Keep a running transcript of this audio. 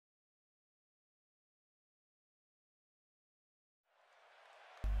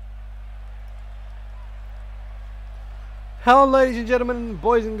Hello ladies and gentlemen,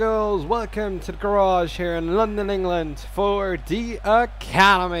 boys and girls, welcome to the garage here in London, England for the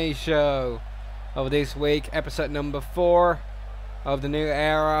Academy show of this week, episode number 4 of the new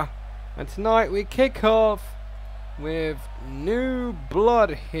era. And tonight we kick off with new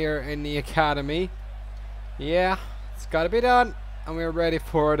blood here in the Academy. Yeah, it's gotta be done and we're ready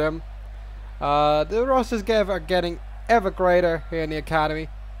for them. The rosters are getting ever greater here in the Academy.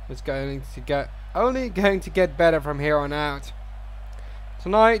 It's only going to get better from here on out.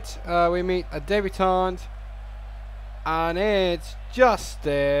 Tonight we meet a debutant, and it's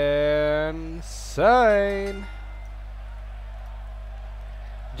Justin Sane.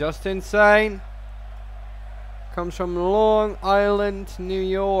 Justin Sane comes from Long Island, New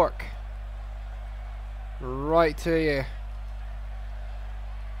York. Right to you.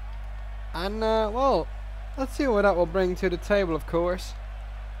 And well, let's see what that will bring to the table, of course.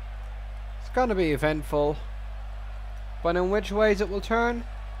 It's gonna be eventful, but in which ways it will turn,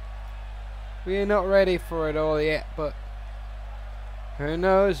 we're not ready for it all yet, but who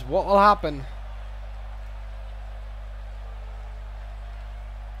knows what will happen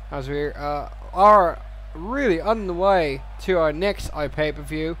as we are really on the way to our next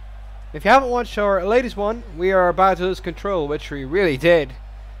pay-per-view. If you haven't watched our latest one, we are about to lose control, which we really did.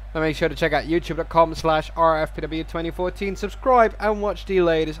 Now make sure to check out youtube.com/RFPW 2014, subscribe and watch the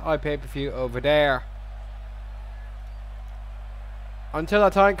latest pay-per-view over there. Until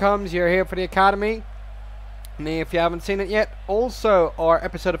that time comes, you're here for the Academy. And if you haven't seen it yet, also our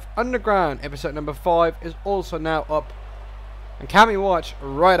episode of Underground, episode number 5, is also now up and can be watched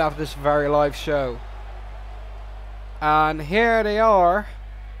right after this very live show. And here they are,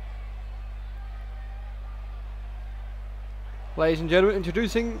 ladies and gentlemen,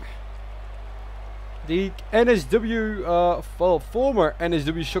 introducing the NSW, former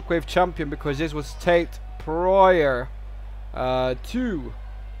NSW Shockwave champion, because this was taped prior to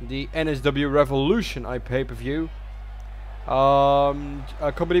the NSW Revolution pay-per-view.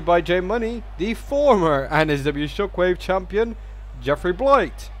 Accompanied by J Money, the former NSW Shockwave champion, Jeffrey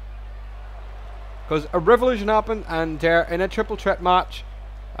Blight. Because a Revolution happened and they're in a triple threat match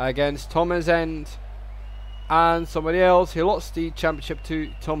against Thomas End and somebody else. He lost the championship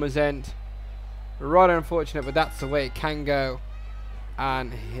to Thomas End. Rather unfortunate, but that's the way it can go.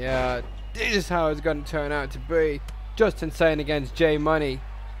 And yeah, this is how it's going to turn out to be. Justin Sane against J Money.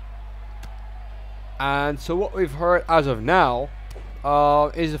 And so what we've heard as of now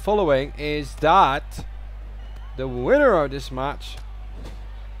is the following: is that the winner of this match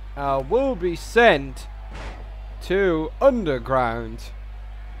will be sent to Underground.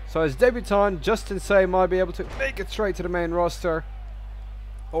 So as debutant, Justin Sane might be able to make it straight to the main roster,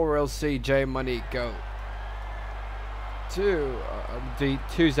 or we'll see J Money go to the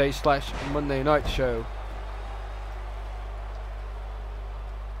Tuesday/Monday night show.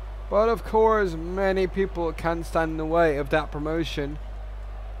 But of course, many people can stand in the way of that promotion.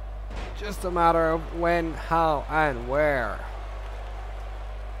 Just a matter of when, how, and where.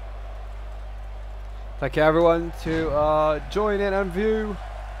 Thank you everyone to join in and view.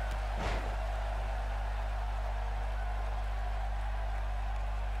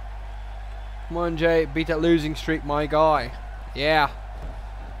 Come on, Jay, beat that losing streak, my guy. Yeah.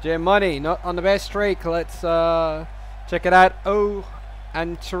 J Money, not on the best streak. Let's check it out.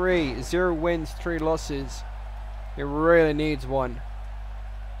 0-3, 0 wins, 3 losses. He really needs one.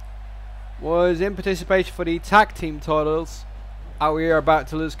 Was in participation for the tag team titles. We are about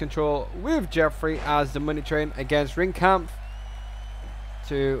to lose control with Jeffrey as the money train against Ringkampf.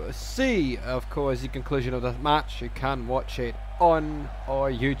 To see, of course, the conclusion of that match, you can watch it on our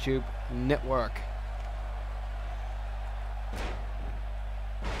YouTube network.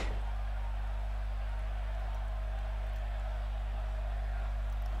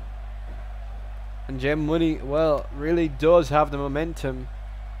 And J Money, well, really does have the momentum.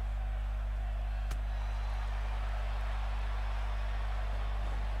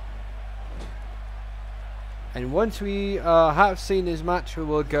 And once we have seen this match, we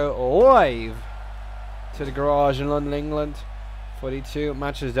will go live to the garage in London, England, for the 2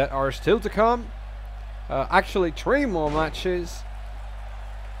 matches that are still to come. Actually 3 more matches.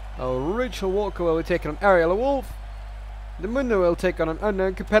 Rachel Walker will be taking on Ariella Wolf. The Mundo will take on an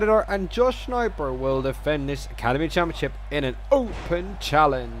unknown competitor, and Josh Snyper will defend this Academy Championship in an open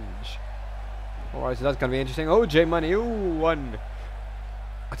challenge. Alright, so that's going to be interesting. Oh, J Money, ooh, 1.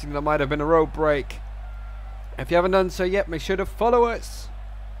 I think that might have been a rope break. If you haven't done so yet, make sure to follow us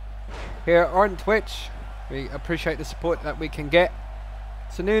here on Twitch. We appreciate the support that we can get.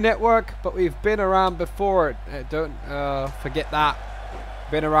 It's a new network, but we've been around before. Don't forget that.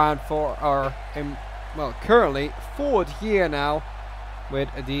 Been around for our well, currently 4th year now, with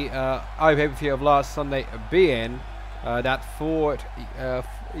the RFPW of last Sunday being that 4th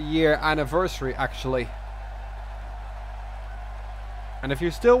year anniversary actually. And if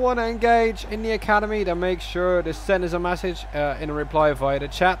you still want to engage in the academy, then make sure to send us a message in a reply via the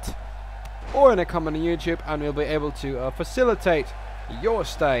chat or in a comment on YouTube, and we'll be able to facilitate your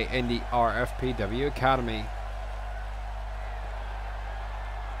stay in the RFPW academy.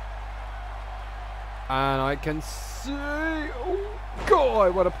 And I can see, oh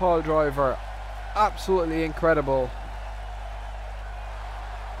god, what a pile driver, absolutely incredible.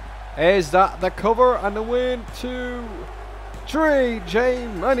 Is that the cover and the win? 2, 3, J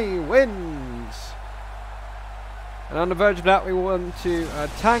Money wins. And on the verge of that, we want to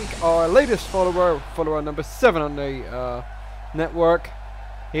thank our latest follower number 7 on the network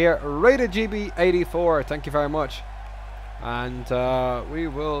here, Rated GB84. Thank you very much. And we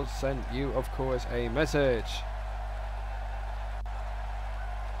will send you, of course, a message.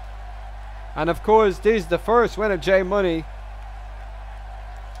 And of course, this is the first win of J Money.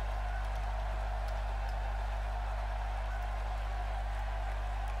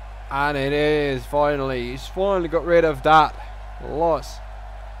 And it is finally, he's finally got rid of that loss.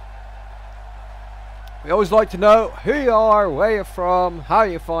 We always like to know who you are, where you're from, how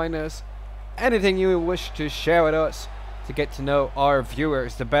you find us, anything you wish to share with us to get to know our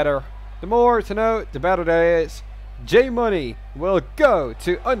viewers. The better, the more to know, the better there is. J Money will go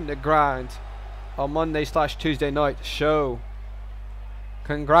to Underground on Monday/Tuesday night show.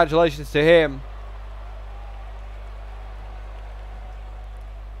 Congratulations to him.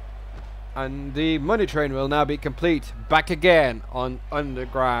 And the money train will now be complete, back again on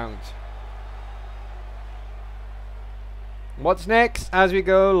Underground. What's next as we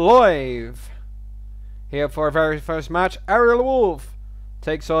go live? Here for our very first match, Ariella Wolf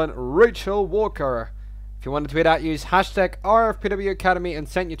takes on Rachel Walker. If you want to tweet out, use hashtag RFPW Academy and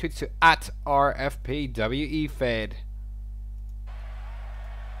send your tweets to @RFPWEFed.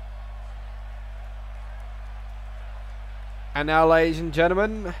 And now, ladies and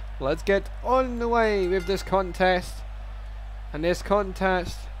gentlemen, let's get on the way with this contest. And this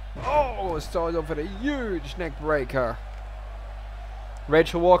contest, oh, started off with a huge neck breaker.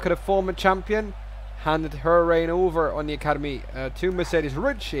 Rachel Walker, the former champion, handed her reign over on the academy to Mercedes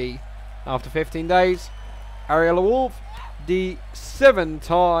Ritchie after 15 days. Ariella Wolf, the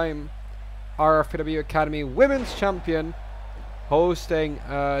 7-time RFPW Academy Women's Champion, hosting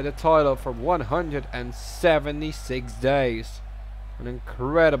the title for 176 days. An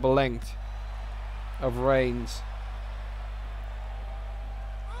incredible length of reigns.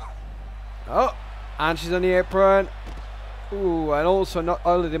 Oh, and she's on the apron. Ooh, and also not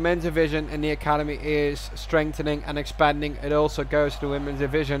only the men's division in the academy is strengthening and expanding, it also goes to the women's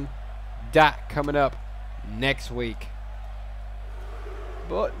division. That coming up next week.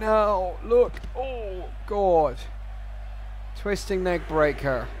 But now, look, oh god. Twisting neck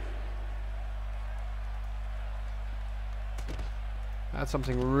breaker. That's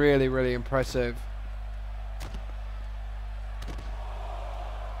something really, really impressive.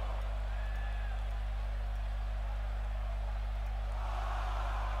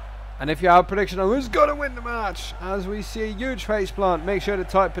 And if you have a prediction on who's going to win the match, as we see a huge face plant, make sure to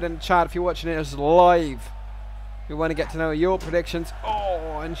type it in the chat if you're watching it as live. We want to get to know your predictions.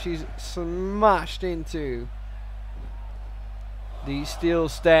 Oh, and she's smashed into the steel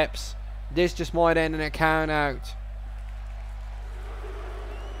steps. This just might end in a count out.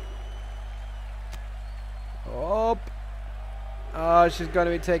 Up. Oh, she's going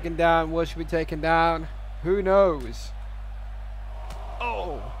to be taken down. Will she be taken down? Who knows?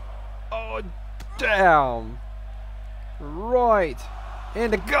 Oh. Oh, damn. Right.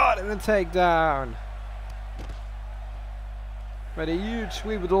 In the gut and a takedown. But a huge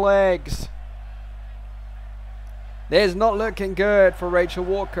sweep with the legs. This is not looking good for Rachel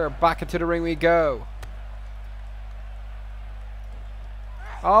Walker. Back into the ring we go.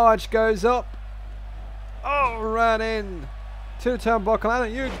 Arch goes up. Oh, ran in. 2-turnbuckle and a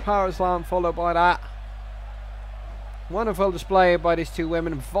huge power slam followed by that. Wonderful display by these two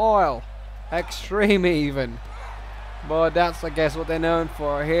women. Vile. Extreme even. But that's, I guess, what they're known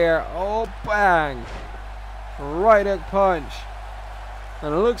for here. Oh, bang. Right hook punch.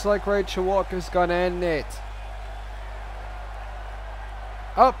 And it looks like Rachel Walker's going to end it.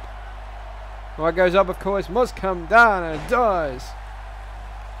 Up. What goes up, of course, must come down, and it does.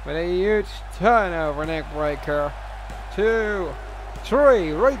 With a huge turnover neck breaker. 2,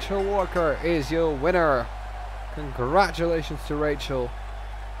 3. Rachel Walker is your winner. Congratulations to Rachel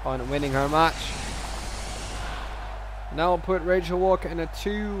on winning her match. Now I'll put Rachel Walker in a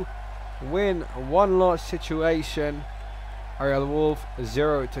 2 win, 1-loss situation. Ariella Wolf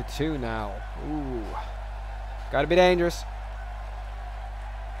 0-2 now. Ooh, gotta be dangerous.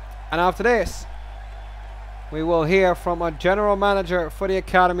 And after this, we will hear from our general manager for the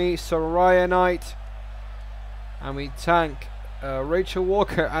academy, Soraya Knight, and we thank Rachel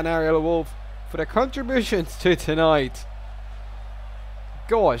Walker and Ariella Wolf for their contributions to tonight.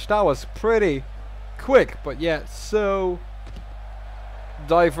 Gosh, that was pretty quick, but yet so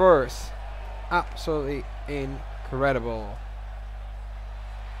diverse. Absolutely incredible.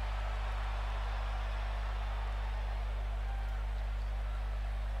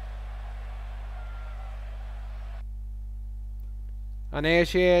 And here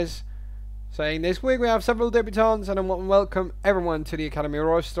she is, saying this week we have several debutants and I want to welcome everyone to the academy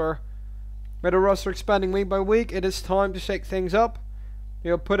roster. With the roster expanding week by week, it is time to shake things up.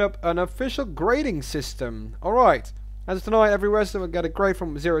 We'll put up an official grading system. Alright, as of tonight, every wrestler will get a grade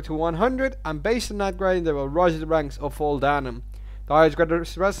from 0 to 100, and based on that grading they will rise the ranks or fall down them. The highest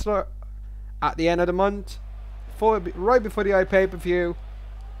graded wrestler at the end of the month, right before the pay-per-view,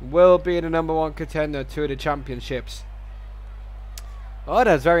 will be the #1 contender to the championships. Oh,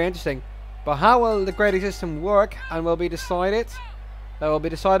 that's very interesting. But how will the grading system work and will be decided? That will be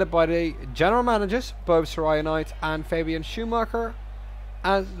decided by the general managers, both Soraya Knight and Fabian Schumacher,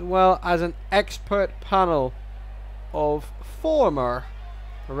 as well as an expert panel of former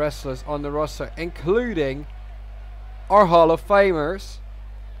wrestlers on the roster, including our Hall of Famers,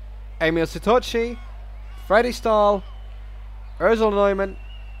 Emil Sitochi, Freddie Stahl, Ursula Neumann,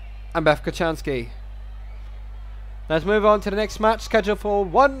 and Beth Kachansky. Let's move on to the next match scheduled for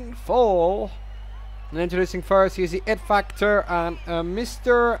 1 fall. And introducing first, he's the It Factor and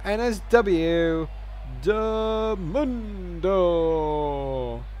Mr. NSW, the Mundo.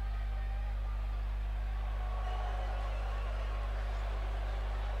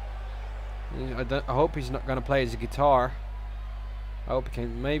 I hope he's not going to play his guitar. I hope he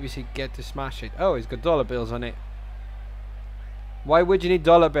can maybe get to smash it. Oh, he's got dollar bills on it. Why would you need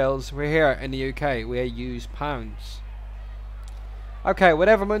dollar bills? We're here in the UK. We use pounds. Okay,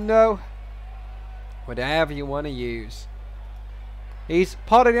 whatever, Mundo. Whatever you want to use. He's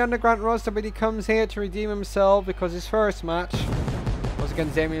part of the underground roster, but he comes here to redeem himself because his first match was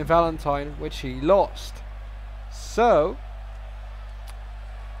against Damien Valentine, which he lost. So,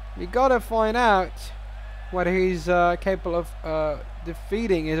 we gotta find out whether he's capable of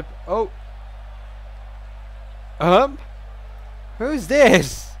defeating his... Who's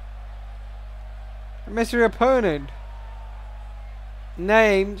this? A mystery opponent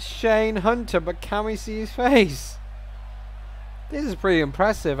named Shane Hunter, but can we see his face? This is pretty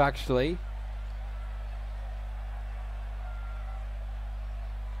impressive, actually.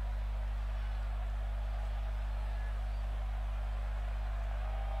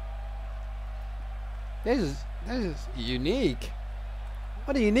 This is unique.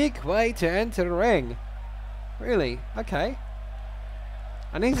 What a unique way to enter the ring. Really? Okay.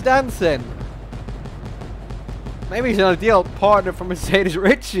 And he's dancing. Maybe he's an ideal partner for Mercedes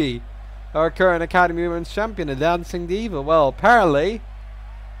Ritchie, our current Academy Women's Champion, a dancing diva. Well, apparently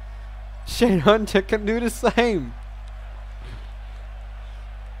Shane Hunter can do the same.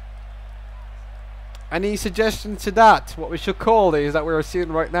 Any suggestions to that? What we should call these that we're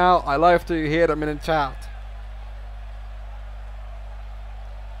seeing right now? I'd love to hear them in the chat.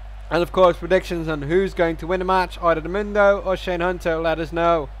 And of course, predictions on who's going to win the match, either the Mundo or Shane Hunter, let us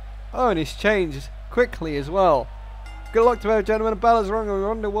know. Oh, and he's changed quickly as well. Good luck to both gentlemen. The bell is rung and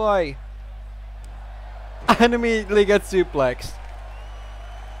we're underway. And immediately gets suplexed.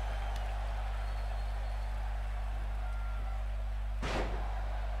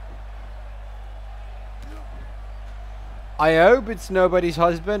 I hope it's nobody's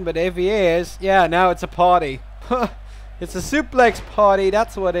husband, but if he is, yeah, now it's a party. It's a suplex party,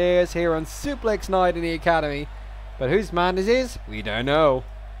 that's what it is, here on Suplex Night in the Academy. But whose man this is, we don't know.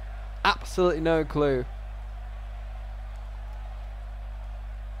 Absolutely no clue.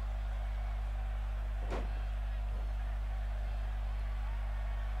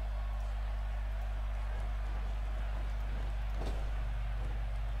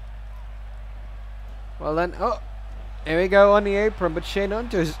 Well then, oh, here we go on the apron, but Shane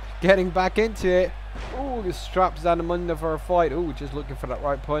Hunter's getting back into it. Oh, he straps down the Mundo for a fight. Oh, just looking for that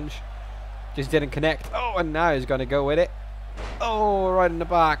right punch. Just didn't connect. Oh, and now he's going to go with it. Oh, right in the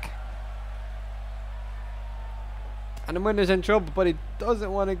back. And the Mundo's in trouble, but he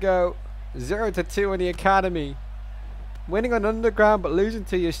doesn't want to go 0-2 in the Academy. Winning on Underground, but losing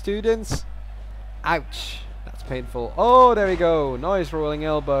to your students. Ouch. That's painful. Oh, there we go. Nice rolling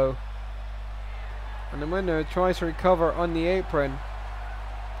elbow. And the Mundo tries to recover on the apron.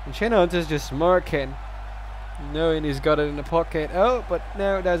 And Shane Hunter's just smirking, knowing he's got it in the pocket. Oh, but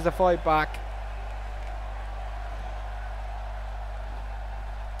now there's the fight back.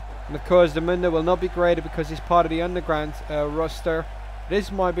 And of course, the Mundo will not be graded because he's part of the underground roster.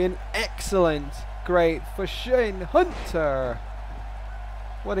 This might be an excellent grade for Shane Hunter.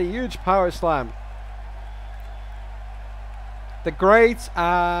 What a huge power slam. The grades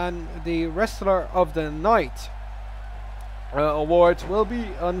and the Wrestler of the Night awards will be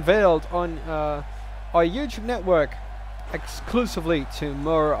unveiled on our YouTube network exclusively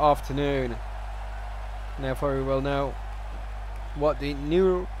tomorrow afternoon. Therefore we will know what the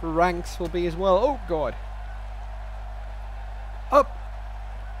new ranks will be as well. Oh god. Up.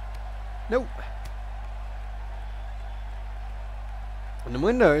 Nope. And the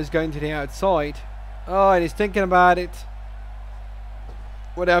Mundo is going to the outside. Oh, and he's thinking about it.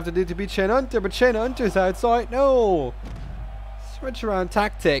 What I have to do to beat Shane Hunter, but Shane Hunter's outside. No! Switch around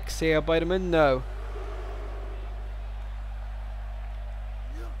tactics here by the Mundo.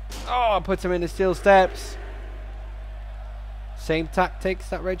 Oh, puts him in the steel steps. Same tactics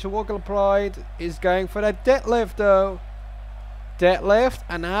that Rachel Walker applied. Is going for that deadlift though. Deadlift,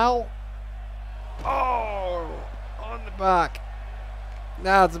 and now. Oh! On the back.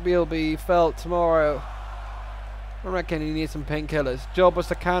 That's will be felt tomorrow. I reckon he needs some painkillers.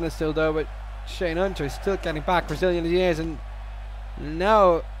 Jawbuster counter still though, but Shane Hunter is still getting back, resilient as he is, and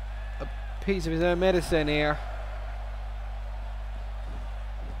now a piece of his own medicine here.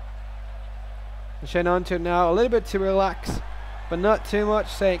 And Shane Hunter now a little bit too relaxed, but not too much,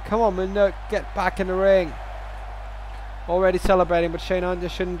 saying, come on Mundo, get back in the ring. Already celebrating, but Shane Hunter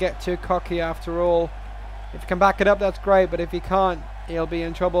shouldn't get too cocky after all. If he can back it up, that's great, but if he can't, he'll be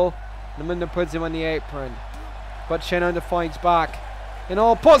in trouble. The Mundo puts him on the apron. But Shane Hunter fights back in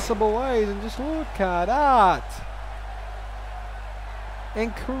all possible ways, and just look at that.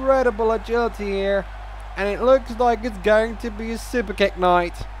 Incredible agility here, and it looks like it's going to be a super kick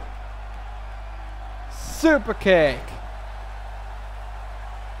night. Super kick.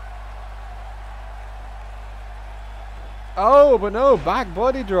 Oh, but no, back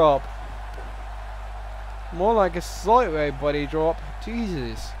body drop. More like a sideway body drop.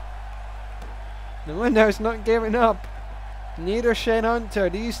 Jesus. The Mundo's not giving up. Neither Shane Hunter.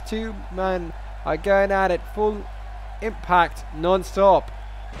 These two men are going at it full impact non-stop.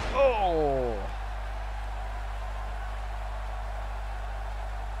 Oh!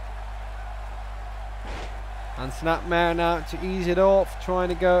 And Snapmare now to ease it off, trying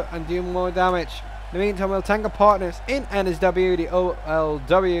to go and do more damage. In the meantime, we'll tango partners in NSW, the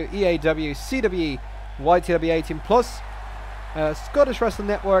OLW, EAW, CWE, YTW 18 Plus, Scottish Wrestling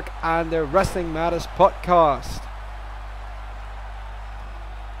Network, and the Wrestling Matters podcast.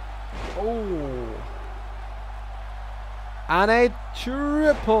 Oh, and a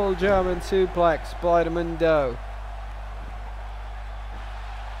triple German suplex by the Mundo.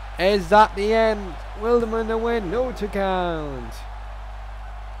 Is that the end? Will the Mundo win? No to count.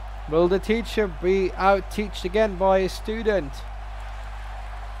 Will the teacher be out-teached again by his student?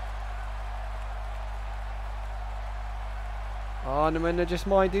 Oh, the Mundo just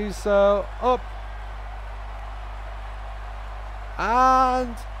might do so. Up.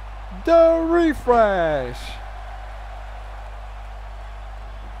 And the refresh.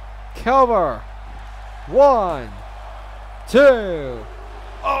 Cover. 1, 2.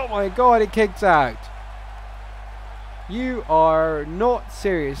 Oh my god, it kicks out. You are not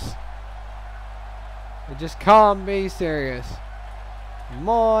serious. It just can't be serious.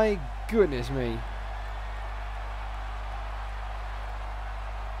 My goodness me.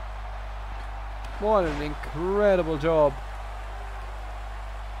 What an incredible job.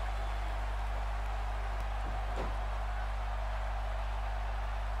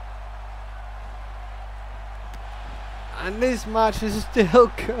 And this match is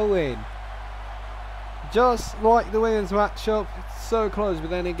still going. Just like the women's matchup, it's so close, but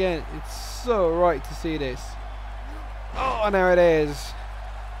then again, it's so right to see this. Oh, and there it is.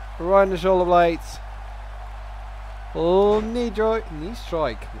 Right in the shoulder blades. Oh, knee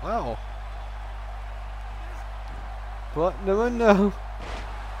strike. Wow. But the Mundo,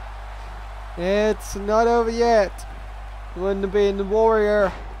 it's not over yet. Mundo being the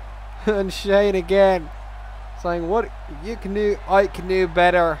warrior, and Shane again, saying what you can do, I can do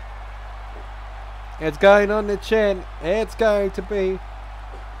better. It's going on the chin. It's going to be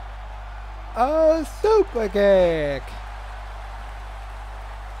a super kick.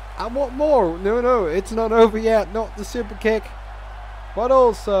 And what more? No, it's not over yet. Not the super kick, but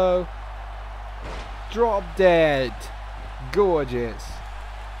also drop dead. Gorgeous.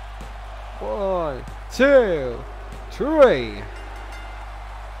 1, 2, 3.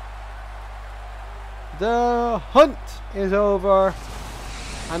 the hunt is over,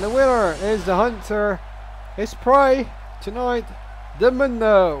 and the winner is the hunter. It's prey tonight, the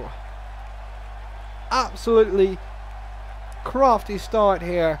Mundo. Absolutely crafty start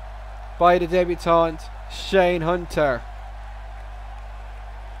here by the debutant Shane Hunter.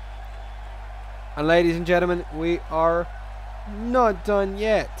 And ladies and gentlemen, we are not done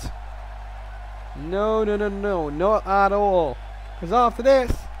yet. No, not at all. Because after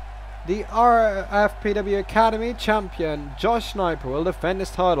this, the RFPW Academy champion Josh Snyper will defend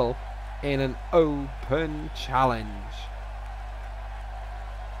his title in an open challenge.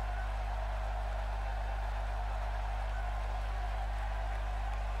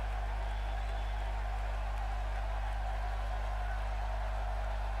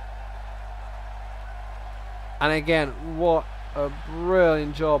 And again, what a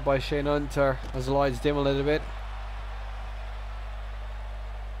brilliant job by Shane Hunter as the lights dim a little bit.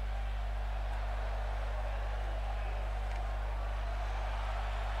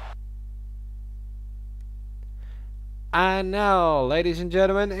 And now, ladies and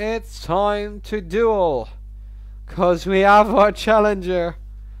gentlemen, it's time to duel. Because we have our challenger.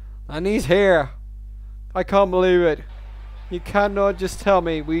 And he's here. I can't believe it. You cannot just tell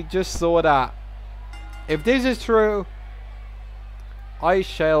me we just saw that. If this is true, I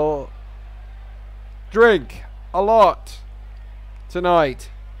shall drink a lot tonight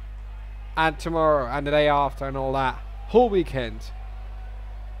and tomorrow and the day after and all that whole weekend.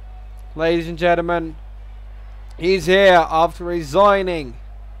 Ladies and gentlemen, he's here after resigning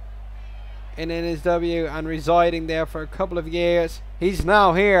in NSW and residing there for a couple of years. He's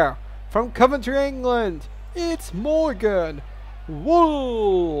now here from Coventry, England. It's Morgan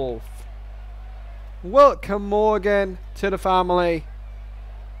Wolf. Welcome, Morgan, to the family.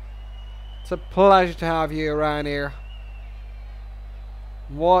 It's a pleasure to have you around here.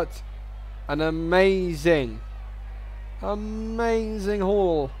 What an amazing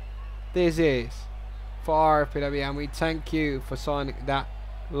haul this is for RFPW, and we thank you for signing that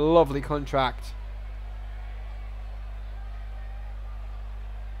lovely contract.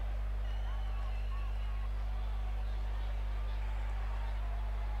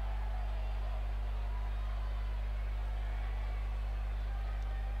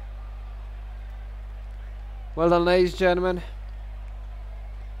 Well done, ladies and gentlemen.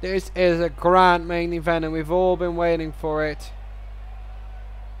 This is a grand main event and we've all been waiting for it.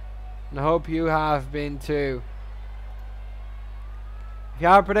 And I hope you have been too. If you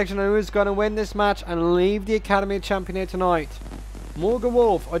have a prediction on who's going to win this match and leave the Academy champion here tonight, Morgan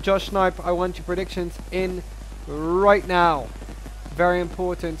Wolf or Josh Snyper, I want your predictions in right now. Very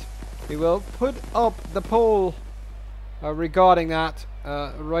important. We will put up the poll regarding that.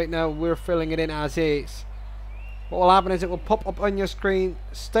 Right now we're filling it in as is. What will happen is it will pop up on your screen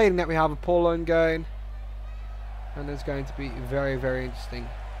stating that we have a poll ongoing, and it's going to be very, very interesting.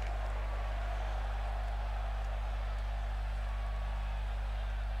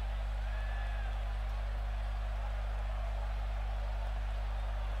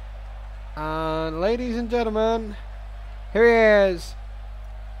 And ladies and gentlemen, here he is,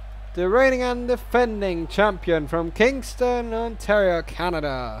 the reigning and defending champion from Kingston, Ontario,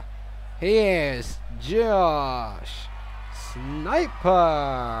 Canada. He is Josh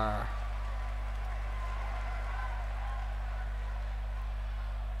Snyper.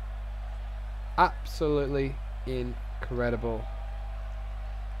 Absolutely incredible.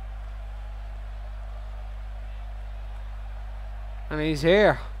 And he's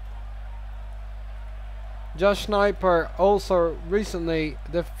here. Josh Snyper also recently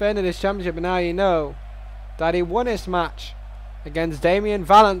defended his championship, and now you know that he won his match against Damian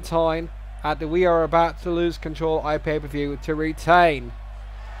Valentine at the We Are About to Lose Control pay-per-view to retain.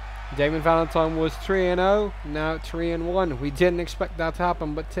 Damian Valentine was 3-0, now 3-1. We didn't expect that to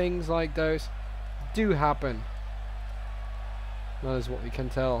happen, but things like those do happen. That is what we can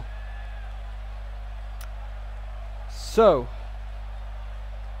tell. So,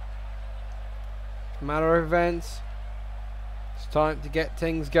 matter of events, it's time to get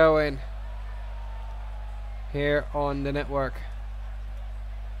things going here on the network.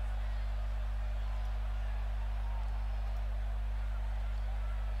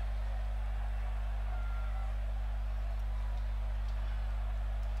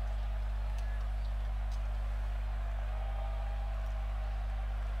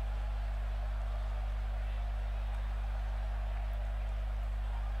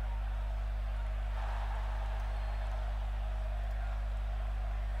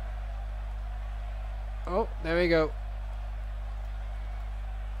 Oh, there we go.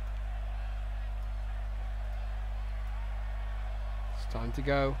 It's time to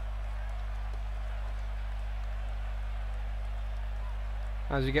go.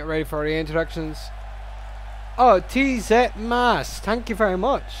 as we get ready for the introductions. Oh, TZ Mass, thank you very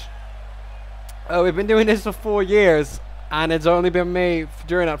much. We've been doing this for 4 years, and it's only been me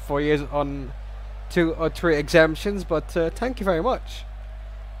during that 4 years on 2 or 3 exemptions, but thank you very much.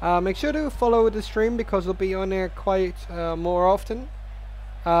 Make sure to follow the stream because we'll be on there quite more often.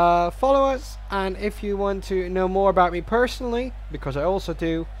 Follow us, and if you want to know more about me personally, because I also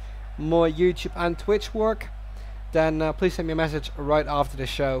do more YouTube and Twitch work, then please send me a message right after the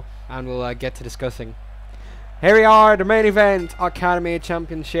show and we'll get to discussing. Here we are, the main event, Academy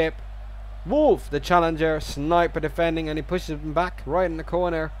Championship. Wolf, the challenger, Sniper defending, and he pushes him back right in the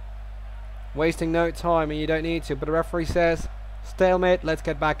corner, wasting no time, and you don't need to, but the referee says stalemate, let's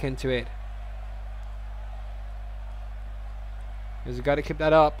get back into it. Because you got to keep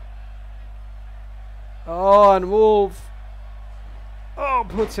that up. Oh, and Wolf, oh,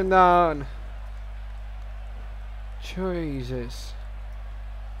 puts him down. Jesus.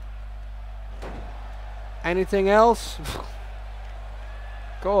 Anything else?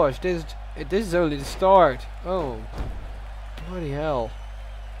 Gosh, this is only the start. Oh, bloody hell.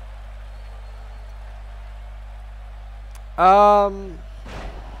 Oh,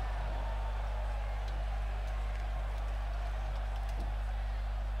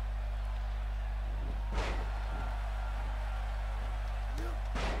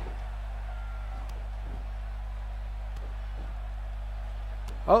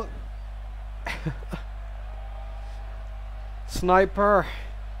 Sniper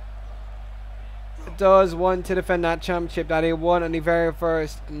does want to defend that championship that he won on the very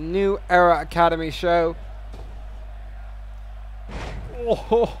first New Era Academy show.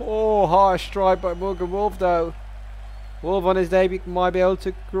 Oh, harsh strike by Morgan Wolf though. Wolf on his debut might be able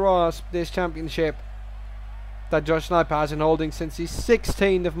to grasp this championship that Josh Sniper has been holding since the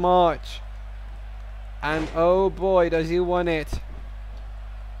 16th of March. And oh boy, does he want it.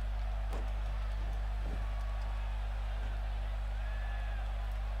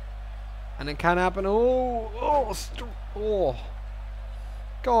 And it can happen. Oh,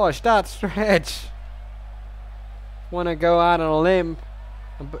 gosh, that stretch. Want to go out on a limb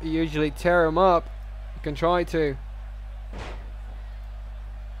and usually tear him up. You can try to.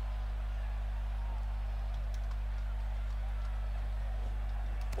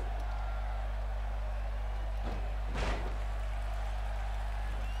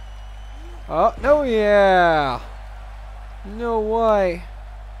 Oh, no, yeah. No way.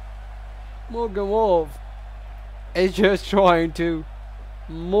 Morgan Wolf is just trying to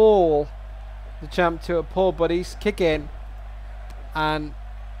maul the champ to a pulp, but he's kicking and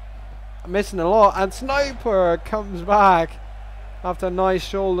missing a lot, and Sniper comes back after a nice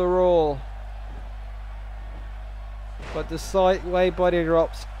shoulder roll, but the sideway body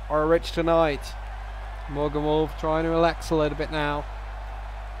drops are rich tonight. Morgan Wolf trying to relax a little bit now.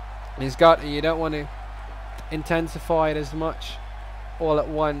 He's got, you don't want to intensify it as much all at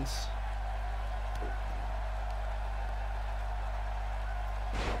once.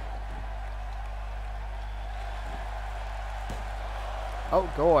 Oh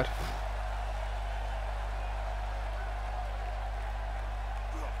God.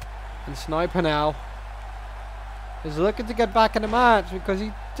 And Sniper now is looking to get back in the match because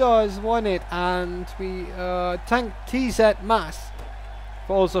he does want it, and we thank TZ Mass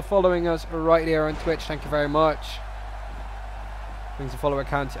for also following us right here on Twitch. Thank you very much. Brings the follower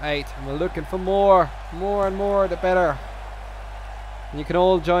count to 8, and we're looking for more and more the better. And you can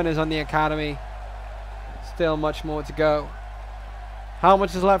all join us on the Academy. Still much more to go. How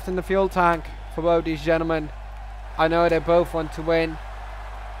much is left in the fuel tank for both these gentlemen? I know they both want to win,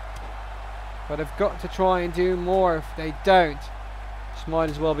 but they've got to try and do more. If they don't, this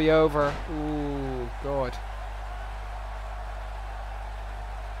might as well be over. Ooh, God.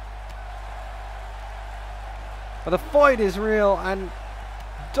 But the fight is real, and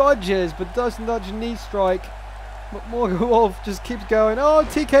dodges, but doesn't dodge a knee strike. But Morgan Wolf just keeps going. Oh,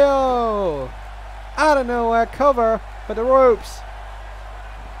 TKO! Out of nowhere, cover, but the ropes.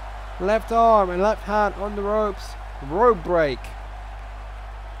 Left arm and left hand on the ropes. Rope break.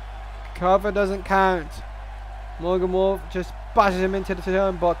 Cover doesn't count. Morgan Wolf just bashes him into the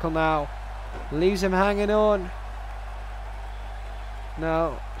turnbuckle now. Leaves him hanging on.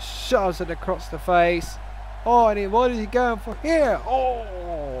 Now shoves it across the face. Oh, and what is he going for here?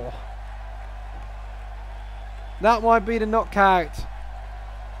 Oh! That might be the knockout.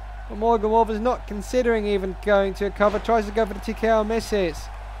 But Morgan Wolf is not considering even going to a cover. Tries to go for the TKO, misses.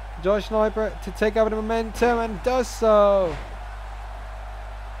 Josh Sniper to take over the momentum and does so.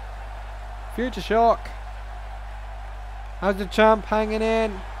 Future shock. How's the champ hanging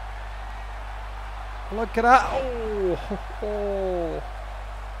in? Look at that. Oh,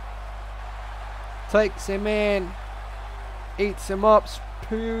 takes him in, eats him up,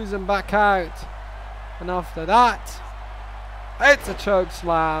 spews him back out, and after that, it's a choke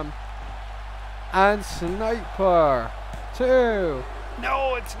slam, and Snyper 2.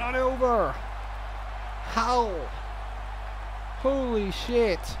 No, it's not over. How? Holy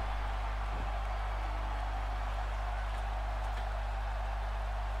shit.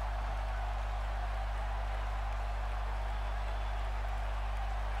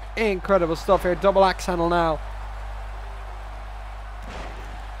 Incredible stuff here. Double axe handle now.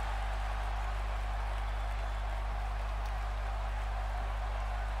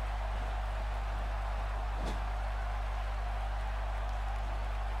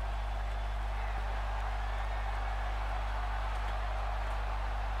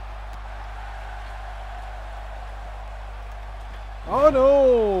 Oh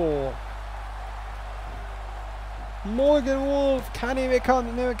no! Morgan Wolf, can he become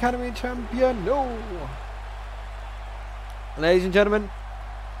the new Academy champion? No! Ladies and gentlemen,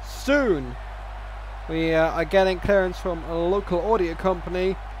 soon we are getting clearance from a local audio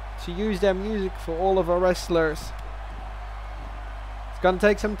company to use their music for all of our wrestlers. It's going to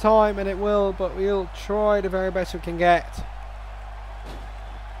take some time, and it will, but we'll try the very best we can get.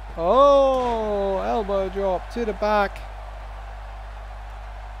 Oh, elbow drop to the back.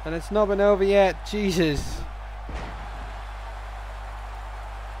 And it's not been over yet. Jesus.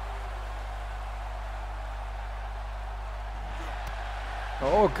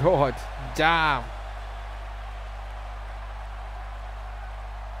 Oh God. Damn.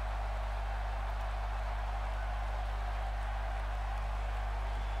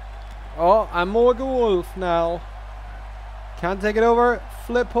 Oh, and Morgan Wolf now. Can't take it over.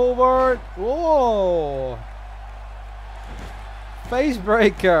 Flip over. Whoa. Face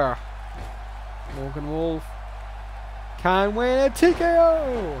breaker. Morgan Wolf can win a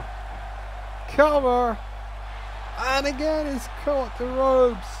TKO. Cover. And again he's caught the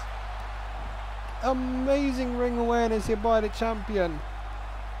ropes. Amazing ring awareness here by the champion.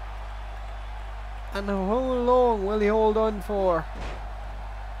 And how long will he hold on for?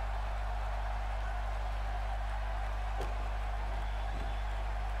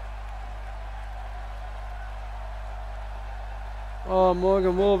 Oh,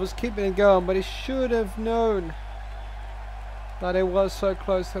 Morgan Wolf was keeping it going, but he should have known that it was so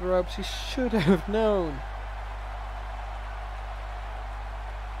close to the ropes. He should have known.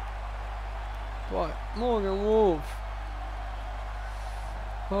 But Morgan Wolf.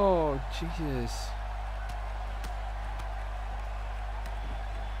 Oh, Jesus.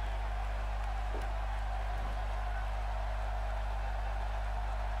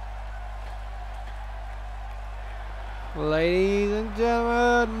 Ladies and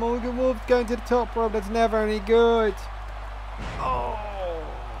gentlemen, Morgan Wolf going to the top rope. That's never any good. Oh.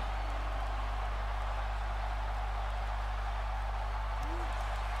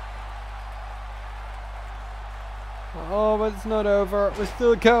 Oh, but it's not over. We're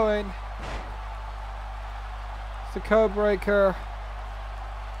still going. It's the code breaker.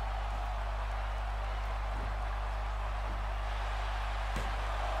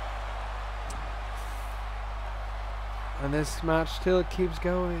 And this match still keeps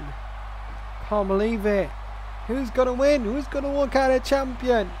going. Can't believe it. Who's gonna win? Who's gonna walk out a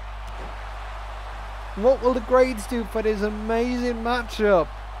champion? What will the grades do for this amazing matchup?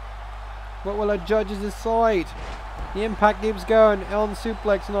 What will our judges decide? The impact keeps going. Elm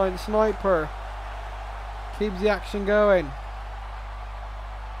suplex 9. Sniper keeps the action going.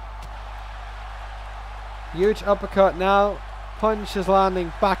 Huge uppercut now. Punch is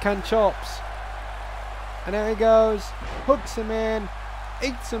landing. Backhand chops. And there he goes. Hooks him in.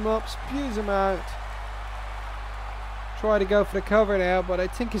 Eats him up. Spews him out. Try to go for the cover now, but I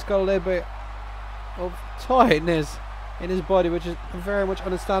think he's got a little bit of tightness in his body, which is very much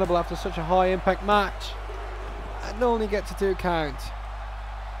understandable after such a high impact match. And only get to 2 counts.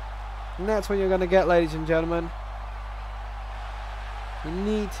 And that's what you're going to get, ladies and gentlemen. You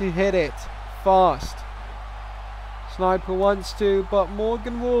need to hit it fast. Sniper wants to, but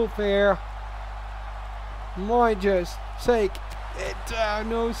Morgan Wolf here might just take it down.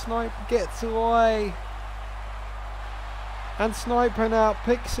 No, Sniper gets away. And Sniper now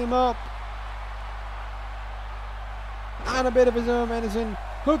picks him up. And a bit of his own medicine.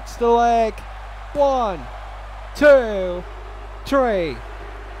 Hooks the leg. 1, 2, 3.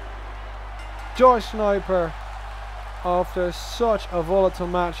 Josh Sniper, after such a volatile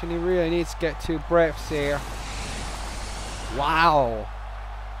match, and he really needs to get 2 breaths here. Wow.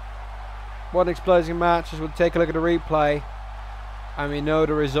 What an explosive match. We'll take a look at the replay and we know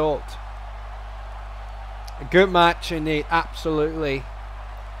the result. A good match indeed, absolutely.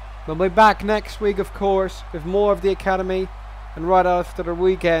 We'll be back next week, of course, with more of the academy, and right after the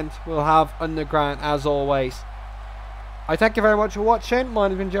weekend we'll have Underground as always. I thank you very much for watching.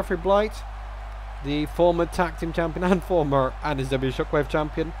 Mine has been Jeffrey Blight, the former tag team champion and former NSW Shockwave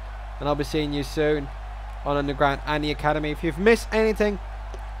champion, and I'll be seeing you soon on Underground and the academy. If you've missed anything,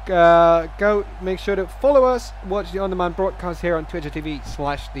 go make sure to follow us, watch the on-demand broadcast here on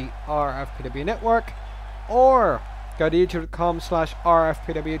twitch.tv/the RFPW network, or go to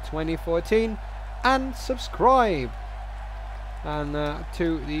youtube.com/RFPW2014 and subscribe. And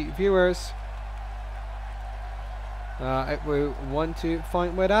to the viewers, if we want to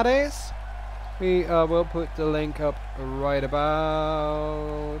find where that is, we will put the link up right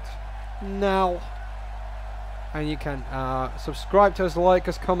about now, and you can subscribe to us, like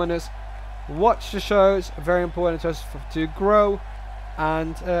us, comment us, watch the shows. Very important to us to grow.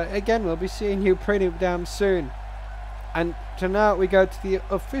 And again, we'll be seeing you pretty damn soon. And so now we go to the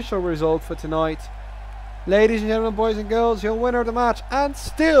official result for tonight. Ladies and gentlemen, boys and girls, your winner of the match and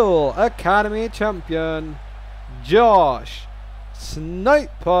still Academy champion, Josh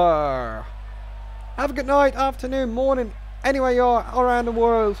Snyper. Have a good night, afternoon, morning, anywhere you are around the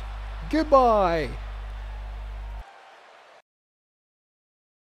world. Goodbye.